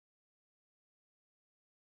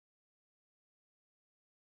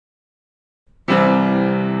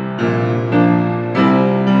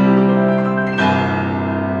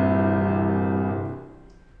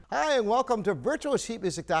and welcome to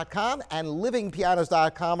virtualsheetmusic.com and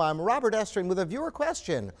livingpianos.com. I'm Robert Estrin with a viewer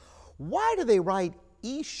question. Why do they write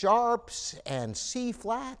E sharps and C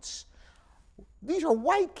flats? These are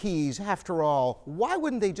white keys after all. Why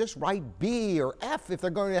wouldn't they just write B or F if they're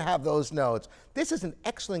going to have those notes? This is an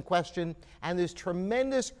excellent question, and there's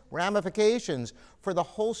tremendous ramifications for the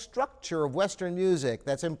whole structure of Western music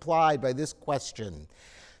that's implied by this question.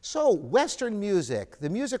 So, Western music, the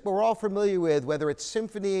music we're all familiar with, whether it's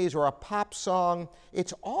symphonies or a pop song,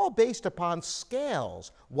 it's all based upon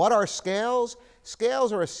scales. What are scales?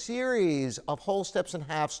 Scales are a series of whole steps and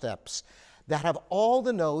half steps that have all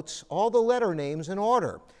the notes, all the letter names in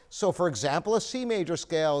order. So, for example, a C major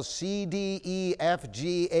scale is C, D, E, F,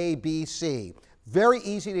 G, A, B, C. Very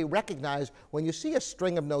easy to recognize when you see a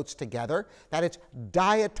string of notes together that it's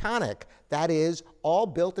diatonic. That is, all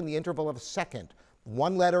built in the interval of a second.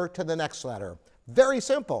 One letter to the next letter. Very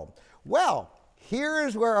simple. Well,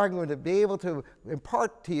 here's where I'm going to be able to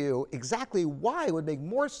impart to you exactly why it would make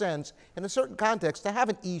more sense in a certain context to have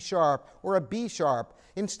an E sharp or a B sharp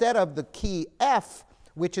instead of the key F,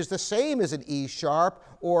 which is the same as an E sharp,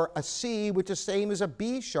 or a C, which is the same as a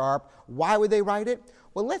B sharp. Why would they write it?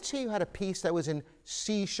 Well, let's say you had a piece that was in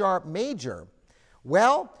C sharp major.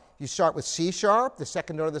 Well, you start with C sharp, the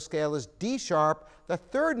second note of the scale is D sharp, the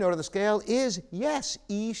third note of the scale is, yes,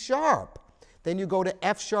 E sharp. Then you go to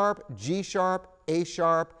F sharp, G sharp, A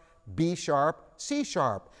sharp, B sharp, C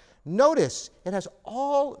sharp. Notice it has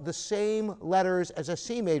all the same letters as a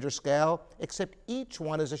C major scale, except each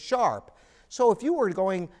one is a sharp. So if you were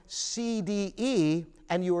going C, D, E,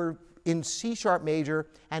 and you were in C sharp major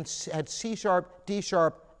and had C sharp, D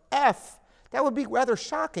sharp, F, that would be rather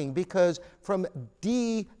shocking because from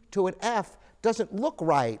D to an F doesn't look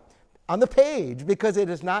right on the page because it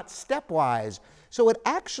is not stepwise. So it would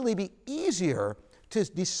actually be easier to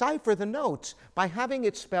decipher the notes by having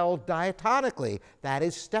it spelled diatonically, that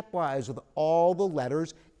is stepwise with all the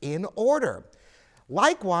letters in order.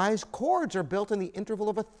 Likewise, chords are built in the interval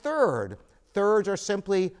of a third. Thirds are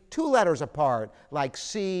simply two letters apart, like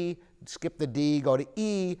C, skip the D, go to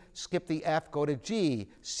E, skip the F, go to G.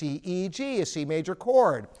 C, E, G, a C major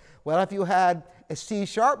chord. Well, if you had a C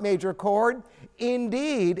sharp major chord,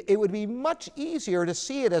 indeed, it would be much easier to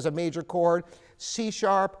see it as a major chord, C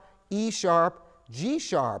sharp, E sharp, G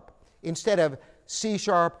sharp, instead of C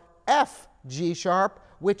sharp, F, G sharp,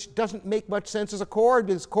 which doesn't make much sense as a chord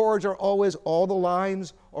because chords are always all the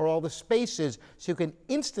lines or all the spaces, so you can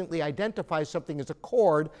instantly identify something as a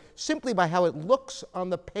chord simply by how it looks on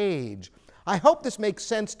the page. I hope this makes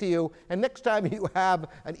sense to you, and next time you have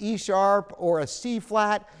an E sharp or a C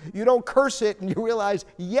flat, you don't curse it and you realize,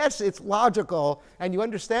 yes, it's logical, and you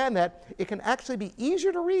understand that it can actually be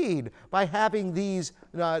easier to read by having these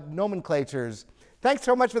nomenclatures. Thanks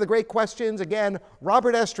so much for the great questions. Again,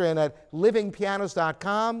 Robert Estrin at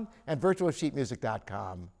livingpianos.com and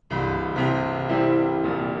virtualsheetmusic.com.